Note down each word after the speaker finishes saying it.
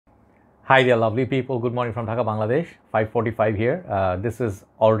Hi there, lovely people. Good morning from Dhaka, Bangladesh. 5:45 here. This is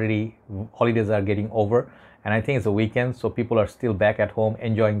already holidays are getting over, and I think it's a weekend, so people are still back at home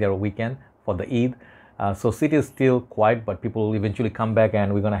enjoying their weekend for the Eid. So city is still quiet, but people will eventually come back,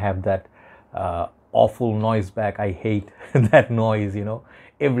 and we're gonna have that awful noise back. I hate that noise.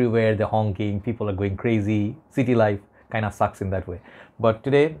 Everywhere the honking, people are going crazy. City life kind of sucks in that way. But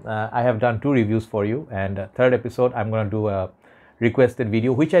today I have done two reviews for you, and third episode I'm gonna do a requested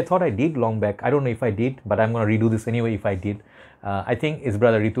video, which I thought I did long back. I don't know if I did, but I'm going to redo this anyway if I did. I think it's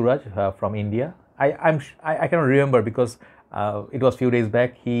brother Rituraj from India. I cannot remember because it was few days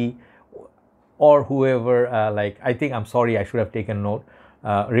back. He or whoever, I think, I'm sorry, I should have taken note,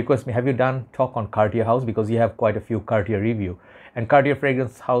 request me, have you done talk on Cartier house, because you have quite a few Cartier review. And Cartier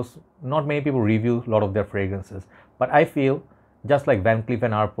fragrance house, not many people review a lot of their fragrances, but I feel just like Van Cleef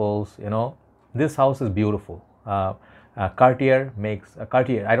and Arpels, this house is beautiful. Cartier makes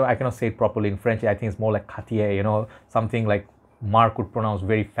Cartier. I cannot say it properly in French. I think it's more like Cartier. Something like Mark would pronounce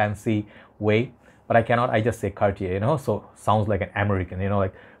very fancy way, but I cannot. I just say Cartier. So sounds like an American.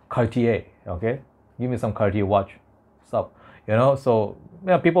 Like Cartier. Okay, give me some Cartier watch. Sup. So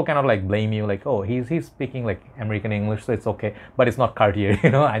people cannot like blame you. Like, oh, he's speaking like American English, so it's okay. But it's not Cartier.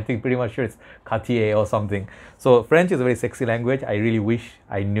 I think pretty much sure it's Cartier or something. So French is a very sexy language. I really wish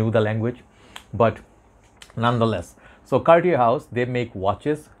I knew the language, but nonetheless. So Cartier house, they make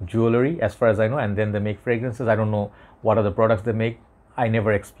watches, jewelry as far as I know, and then they make fragrances. I don't know what are the products they make. I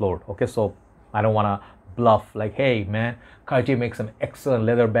never explored. Okay, so I don't want to bluff like, hey man, Cartier makes some excellent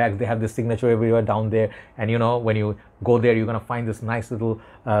leather bags. They have this signature everywhere down there, and when you go there, you're gonna find this nice little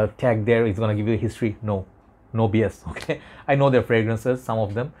tag there. It's gonna give you a history. No BS. Okay, I know their fragrances, some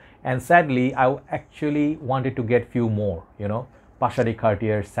of them, and sadly, I actually wanted to get few more. Pasha de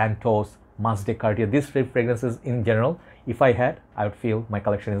Cartier, Santos, Mas de Cartier, these fragrances in general, if I had, I would feel my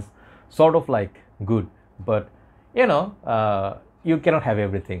collection is sort of like good, but you cannot have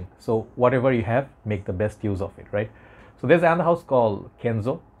everything. So whatever you have, make the best use of it, right? So there's another house called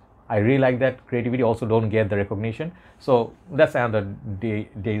Kenzo. I really like that creativity, also don't get the recognition. So that's another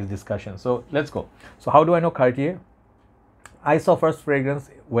day's discussion. So let's go. So how do I know Cartier? I saw first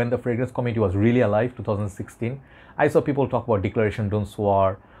fragrance when the fragrance community was really alive, 2016. I saw people talk about Declaration d'un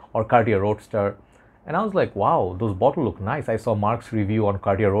Soir or Cartier Roadster, and I was like, wow, those bottles look nice. I saw Mark's review on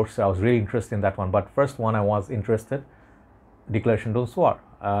Cartier Roadster. I was really interested in that one, but first one I was interested, Declaration d'un Soir,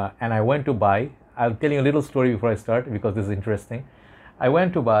 and I went to buy. I'll tell you a little story before I start because this is interesting. I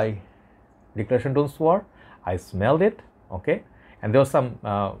went to buy Declaration d'un Soir. I smelled it, okay, and there was some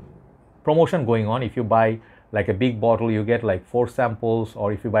promotion going on. If you buy like a big bottle, you get like 4 samples,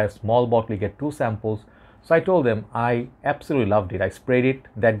 or if you buy a small bottle, you get 2 samples. So I told them I absolutely loved it. I sprayed it.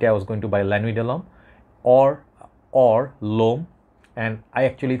 That day I was going to buy La Nuit de l'Homme or L'Homme, and I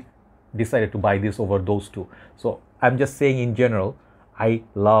actually decided to buy this over those two. So I'm just saying in general, I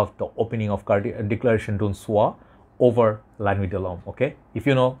love the opening of Cartier Declaration d'un Soir over La Nuit de l'Homme. Okay, if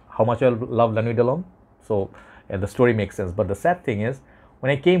you know how much I love La Nuit de l'Homme, so the story makes sense. But the sad thing is,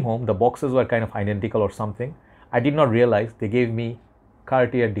 when I came home, the boxes were kind of identical or something. I did not realize they gave me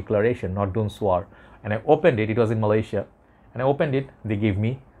Cartier Declaration, not d'un Soir. And I opened it, it was in Malaysia, and I opened it, they gave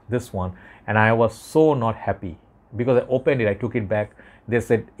me this one, and I was so not happy because I opened it, I took it back. They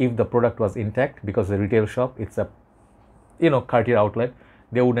said if the product was intact, because the retail shop, it's a Cartier outlet,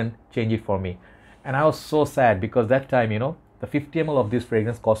 they wouldn't change it for me. And I was so sad because that time, the 50 ml of this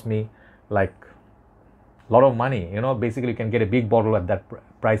fragrance cost me like a lot of money. Basically you can get a big bottle at that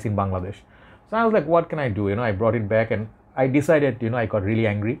price in Bangladesh. So I was like, what can I do? I brought it back, and I decided, I got really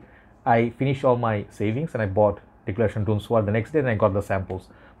angry. I finished all my savings and I bought Declaration d'un Soir the next day, and I got the samples.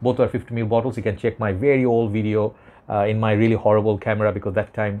 Both were 50 ml bottles. You can check my very old video in my really horrible camera, because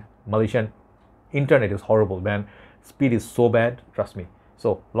that time Malaysian internet is horrible, man. Speed is so bad, trust me.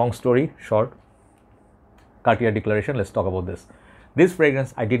 So long story short, Cartier Declaration, let's talk about this. This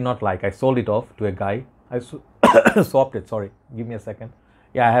fragrance I did not like. I sold it off to a guy. I swapped it, sorry, give me a second.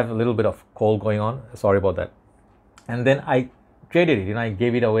 Yeah, I have a little bit of cold going on, sorry about that. And then I traded it, I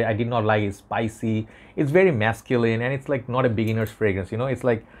gave it away. I did not like it. It's spicy, it's very masculine, and it's like not a beginner's fragrance. It's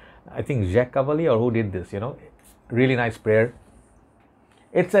like, I think Jacques Cavalli or who did this. Really nice sprayer.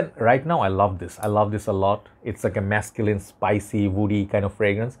 Right now I love this a lot. It's like a masculine, spicy, woody kind of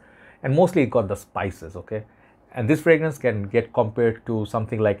fragrance, and mostly it got the spices, okay. And this fragrance can get compared to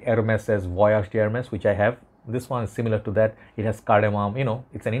something like Hermes's Voyage d'Hermès, which I have. This one is similar to that. It has cardamom,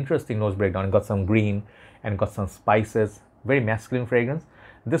 it's an interesting nose breakdown. It got some green and got some spices. Very masculine fragrance.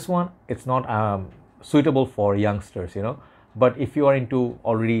 This one, it's not suitable for youngsters, but if you are into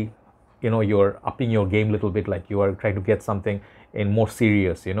already you're upping your game a little bit, like you are trying to get something in more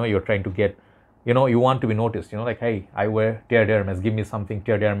serious, you know, you're trying to get, you know, you want to be noticed, you know, like, hey, I wear Terre d'Hermes, give me something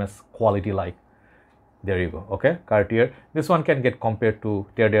Terre d'Hermes quality like. There you go. Okay, Cartier. This one can get compared to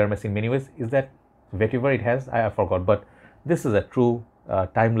Terre d'Hermes in many ways. Is that vetiver it has? I forgot, but this is a true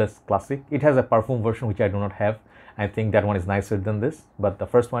timeless classic. It has a Parfum version which I do not have. I think that one is nicer than this, but the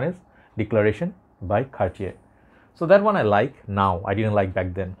first one is Declaration by Cartier. So that one I like now. I didn't like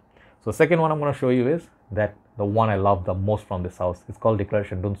back then. So second one I'm going to show you is that the one I love the most from this house. It's called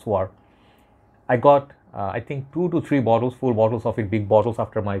Declaration d'un Soir. I got I think 2 to 3 bottles, full bottles of it, big bottles,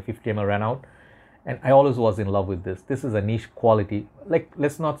 after my 50 ml ran out, and I always was in love with this. This is a niche quality. Like,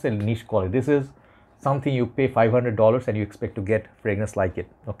 let's not say niche quality. This is something you pay $500 and you expect to get fragrance like it.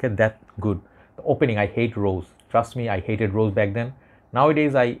 Okay, that good. The opening, I hate rose. Trust me, I hated rose back then.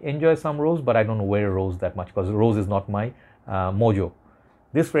 Nowadays I enjoy some rose, but I don't wear rose that much because rose is not my mojo.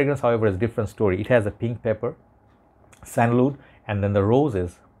 This fragrance, however, is a different story. It has a pink pepper, sandalwood, and then the rose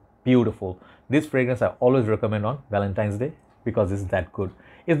is beautiful. This fragrance I always recommend on Valentine's Day because it's that good.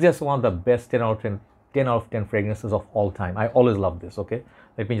 It's just one of the best 10 out of 10 fragrances of all time. I always love this. Okay,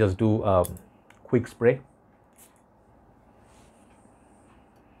 let me just do quick spray.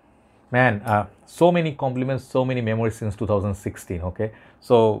 Man, so many compliments, so many memories since 2016. Okay,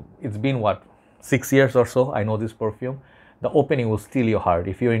 so it's been what, 6 years or so I know this perfume. The opening will steal your heart.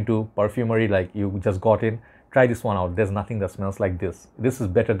 If you're into perfumery, like you just got in, try this one out. There's nothing that smells like this. This is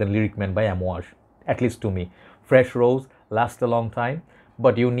better than Lyric Men by Amouage, at least to me. Fresh rose, lasts a long time,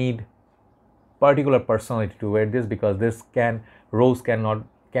 but you need particular personality to wear this because this rose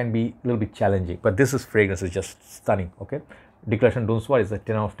can be a little bit challenging, but this is fragrance is just stunning. Okay, Declaration d'un Soir is a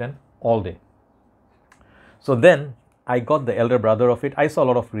 10 out of 10 all day. So then I got the elder brother of it. I saw a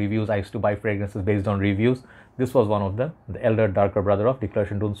lot of reviews. I used to buy fragrances based on reviews. This was one of them, the elder darker brother of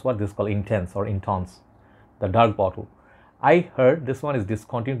Declaration d'un Soir. This is called Intense or Intense, the dark bottle. I heard this one is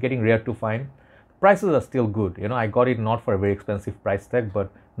discontinued, getting rare to find. Prices are still good. You know, I got it not for a very expensive price tag,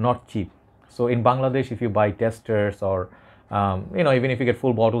 but not cheap. So in Bangladesh, if you buy testers or you know, even if you get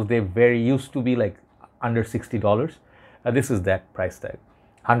full bottles, they very used to be like under $60. This is that price tag,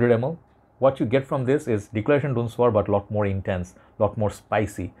 100 ml. What you get from this is Declaration d'un Soir, but a lot more intense, a lot more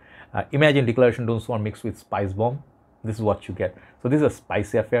spicy. Imagine Declaration d'un Soir mixed with Spice Bomb. This is what you get. So this is a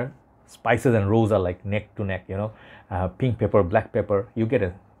spicy affair. Spices and rose are like neck to neck, you know, pink pepper, black pepper. You get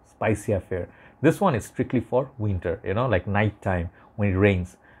a spicy affair. This one is strictly for winter, you know, like night time when it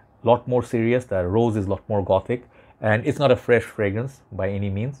rains. Lot more serious. The rose is a lot more gothic, and it's not a fresh fragrance by any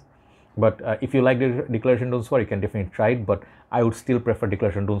means. But if you like the Declaration d'un Soir, you can definitely try it. But I would still prefer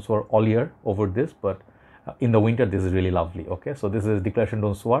Declaration d'un Soir all year over this. But in the winter, this is really lovely. Okay, so this is Declaration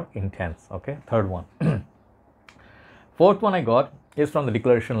d'un Soir Intense. Okay, third one. Fourth one I got is from the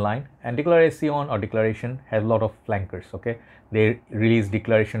Declaration line, and Declaration or Declaration has a lot of flankers. Okay, they release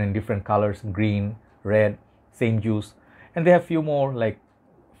Declaration in different colors, green, red, same juice, and they have few more like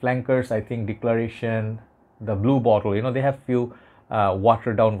flankers. I think Declaration, the blue bottle, you know, they have few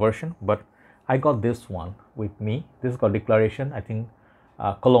watered down version, but I got this one with me. This is called Declaration, I think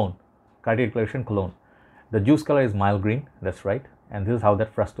Cologne, Cartier Declaration Cologne. The juice color is mild green, that's right, and this is how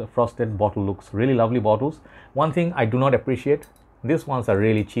that frosted bottle looks. Really lovely bottles. One thing I do not appreciate, these ones are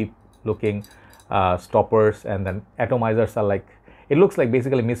really cheap looking stoppers, and then atomizers are like, it looks like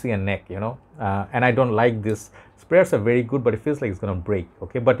basically missing a neck, you know, and I don't like this. Sprayers are very good, but it feels like it's gonna break.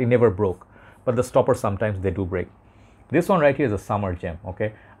 Okay, but it never broke, but the stoppers sometimes they do break. This one right here is a summer gem.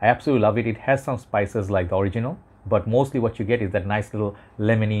 Okay, I absolutely love it. It has some spices like the original, but mostly what you get is that nice little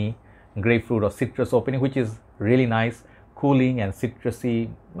lemony, grapefruit or citrus opening, which is really nice, cooling and citrusy,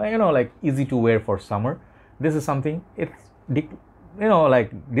 you know, like easy to wear for summer. This is something, it's, you know,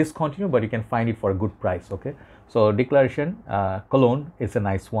 like discontinued, but you can find it for a good price. Okay, so Declaration Cologne is a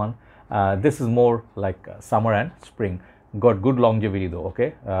nice one. This is more like summer and spring. Got good longevity though.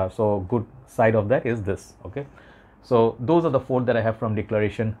 Okay, so good side of that is this. Okay, so those are the 4 that I have from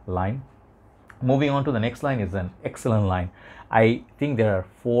Declaration line. Moving on to the next line is an excellent line. I think there are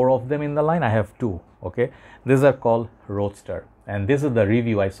 4 of them in the line. I have 2. Okay, these are called Roadster, and this is the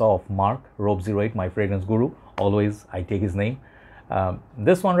review I saw of Mark Robe 08, my fragrance guru. Always I take his name.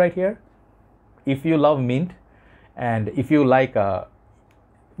 This one right here, if you love mint, and if you like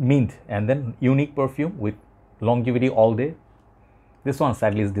mint and then unique perfume with longevity all day, this one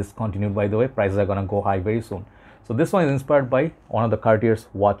sadly is discontinued, by the way. Prices are gonna go high very soon. So this one is inspired by one of the Cartier's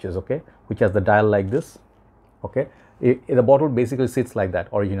watches, okay, which has the dial like this. Okay, the bottle basically sits like that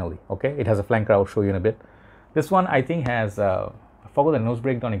originally. Okay, it has a flanker. I'll show you in a bit. This one I think has I forgot the nose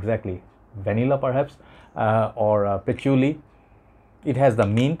breakdown exactly, vanilla perhaps, or patchouli. It has the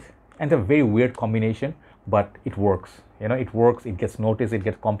mint and a very weird combination, but it works. You know, it works, it gets noticed, it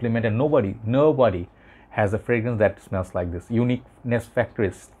gets complimented. Nobody has a fragrance that smells like this. Uniqueness factor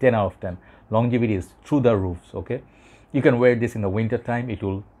is 10 out of 10. Longevity is through the roofs. Okay, you can wear this in the winter time, it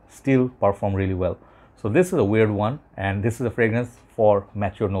will still perform really well. So this is a weird one, and this is a fragrance for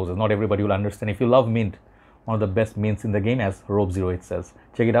mature noses. Not everybody will understand. If you love mint, one of the best mints in the game, as Robe Zero it says.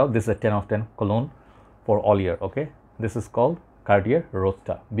 Check it out. This is a 10 out of 10 cologne for all year. Okay, this is called Cartier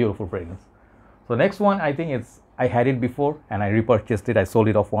Roadster. Beautiful fragrance. So next one, I think I had it before and I repurchased it. I sold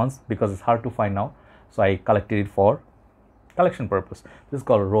it off once because it's hard to find now, so I collected it for collection purpose. This is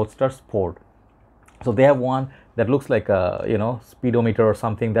called Roadster Sport. So they have one that looks like a, you know, speedometer or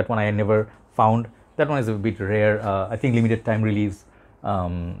something. That one I never found. That one is a bit rare. I think limited time release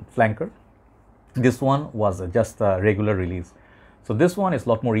flanker. This one was just a regular release. So this one is a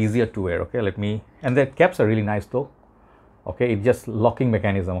lot more easier to wear. Okay, and the caps are really nice though. Okay, it's just locking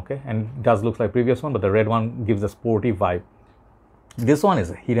mechanism. Okay, and it does look like previous one, but the red one gives a sporty vibe. This one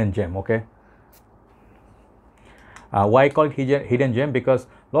is a hidden gem. Okay, why I call it hidden gem? Because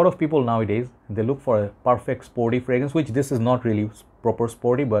a lot of people nowadays, they look for a perfect sporty fragrance, which this is not really proper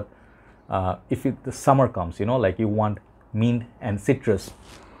sporty, but if the summer comes, you know, like you want mint and citrus,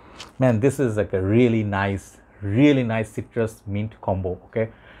 man, this is like a really nice citrus mint combo. Okay,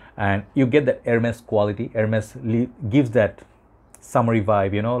 and you get that Hermes quality. Hermes gives that summery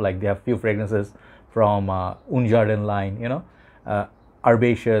vibe, you know, like they have few fragrances from Unjardin line, you know,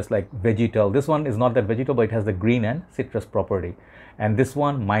 herbaceous, like vegetal. This one is not that vegetal, but it has the green and citrus property. And this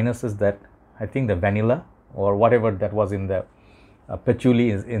one minuses that, I think, the vanilla or whatever that was in the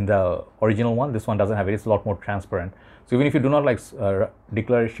patchouli is in the original one. This one doesn't have it. It's a lot more transparent. So even if you do not like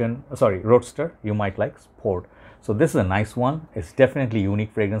Roadster, you might like Sport. So this is a nice one. It's definitely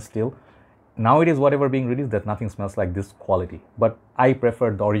unique fragrance still. Nowadays, whatever being released, that nothing smells like this quality. But I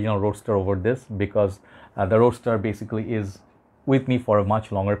prefer the original Roadster over this because the Roadster basically is with me for a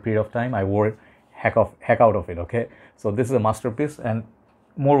much longer period of time. I wore it heck out of it. Okay, so this is a masterpiece, and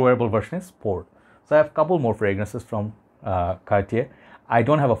more wearable version is Sport. So I have a couple more fragrances from Cartier. I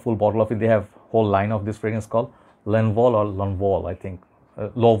don't have a full bottle of it. They have whole line of this fragrance called Lenvol or Lonvol, I think.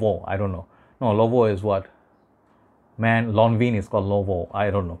 Lovo, I don't know. No, Lovo is what? Man, Lonvin is called Lovo. I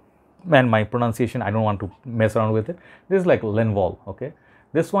don't know. Man, my pronunciation, I don't want to mess around with it. This is like Lenvol, okay?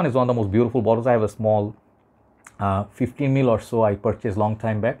 This one is one of the most beautiful bottles. I have a small 15 ml or so I purchased long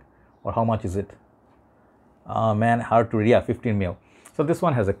time back. Or how much is it? Man, hard to read. Yeah, 15 ml. So this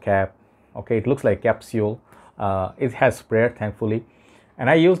one has a cap. Okay, it looks like capsule. It has sprayer, thankfully. And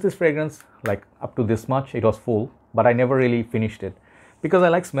I used this fragrance like up to this much. It was full, but I never really finished it because I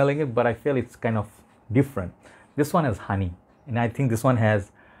like smelling it, but I feel it's kind of different. This one has honey, and I think this one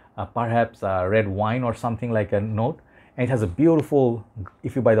has perhaps red wine or something like a note. And it has a beautiful,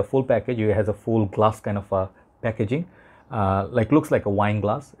 if you buy the full package, it has a full glass kind of a packaging, like looks like a wine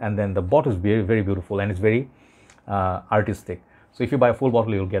glass. And then the bottle is very, very beautiful, and it's very artistic. So if you buy a full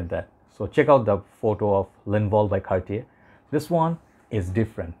bottle, you'll get that. So check out the photo of Lenvol by Cartier. This one is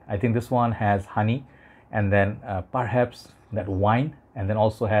different. I think this one has honey, and then perhaps that wine, and then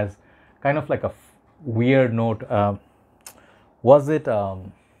also has kind of like a weird note. Was it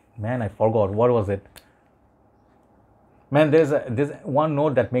man, I forgot, what was it? Man, there's one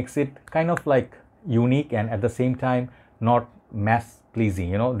note that makes it kind of like unique and at the same time not mass pleasing,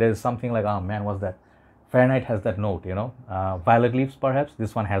 you know. There's something like, oh man, what's that? Fahrenheit has that note, you know. Violet leaves, perhaps.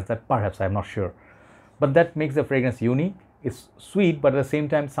 This one has that, perhaps, I'm not sure. But that makes the fragrance unique. It's sweet, but at the same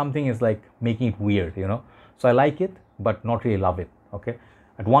time something is like making it weird, you know. So I like it, but not really love it. Okay,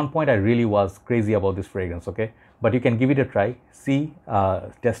 at one point I really was crazy about this fragrance. Okay, but you can give it a try. See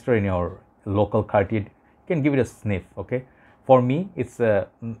tester in your local Cartier, you can give it a sniff. Okay, for me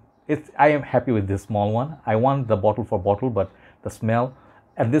I am happy with this small one. I want the bottle for bottle, but the smell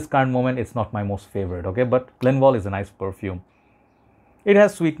at this current moment, it's not my most favorite. Okay, but Lenvol is a nice perfume. It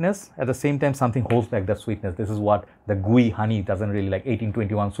has sweetness, at the same time something holds back that sweetness. This is what the gooey honey doesn't really like.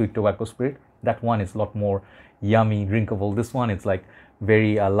 1821 sweet tobacco spirit, that one is a lot more yummy, drinkable. This one, it's like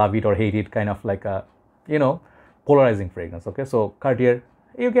very love it or hate it, kind of like a, you know, polarizing fragrance. Okay, so Cartier,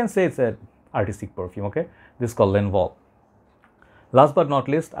 you can say it's an artistic perfume. Okay, this is called Lenvol. Last but not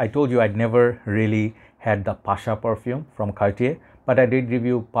least, I told you I'd never really had the Pasha perfume from Cartier, but I did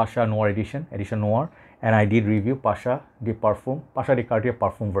review Pasha Noir edition Noir, and I did review Pasha de Cartier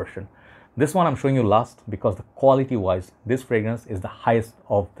Parfum version. This one I'm showing you last because the quality wise, this fragrance is the highest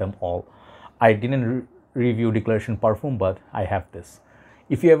of them all. I didn't review Declaration Parfum, but I have this.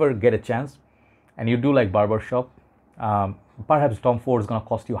 If you ever get a chance and you do like barbershop, perhaps Tom Ford is going to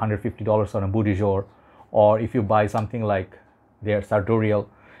cost you $150 on a Boutique Jour, or if you buy something like their sartorial,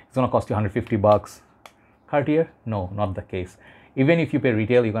 it's going to cost you $150. Cartier? No, not the case. Even if you pay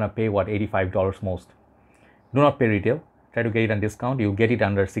retail, you're gonna pay what, $85 most. Do not pay retail. Try to get it on discount. You'll get it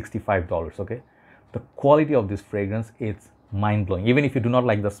under $65. Okay. The quality of this fragrance is mind-blowing. Even if you do not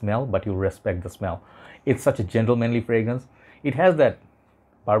like the smell, but you respect the smell. It's such a gentlemanly fragrance. It has that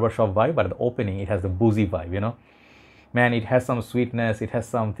barbershop vibe, but at the opening, it has the boozy vibe, you know. Man, it has some sweetness. It has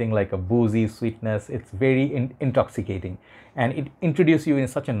something like a boozy sweetness. It's very intoxicating. And it introduces you in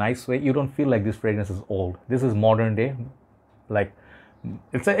such a nice way. You don't feel like this fragrance is old. This is modern day. Like,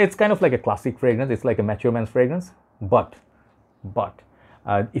 it's kind of like a classic fragrance. It's like a mature man's fragrance. But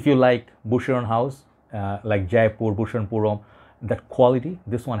if you like Boucheron House, like Jaipur, Bhushan Puram, that quality,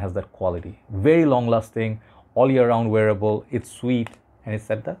 this one has that quality. Very long lasting, all year round wearable. It's sweet, and it's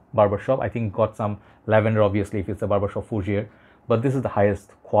at the barbershop. I think got some lavender, obviously, if it's a barbershop fougere, but this is the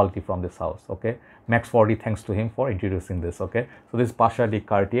highest quality from this house. Okay, Max 40, thanks to him for introducing this. Okay, so this is Pasha de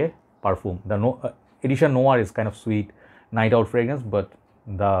Cartier Parfum. The edition Noir is kind of sweet, night out fragrance, but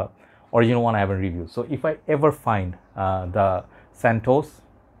the original one I haven't reviewed. So if I ever find the Santos,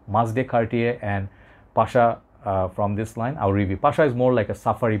 Mas de Cartier, and Pasha from this line, I'll review. Pasha is more like a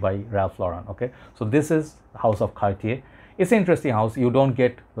safari by Ralph Lauren. Okay, so this is House of Cartier. It's an interesting house. You don't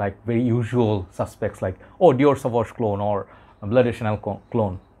get like very usual suspects like, oh, Dior Sauvage clone or Blood de Chanel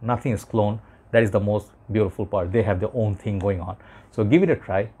clone. Nothing is clone. That is the most beautiful part. They have their own thing going on. So give it a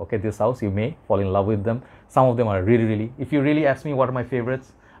try. Okay, this house, you may fall in love with them. Some of them are really, if you really ask me what are my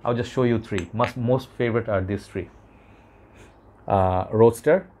favorites, I'll just show you three. Most favorite are these three.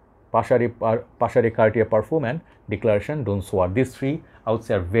 Roadster, Pasha de Cartier Parfum, and Declaration d'un Soir. These three, I would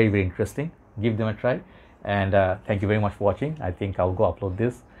say, are very interesting. Give them a try. And thank you very much for watching. I think I'll go upload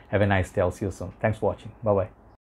this. Have a nice day. I'll see you soon. Thanks for watching. Bye-bye.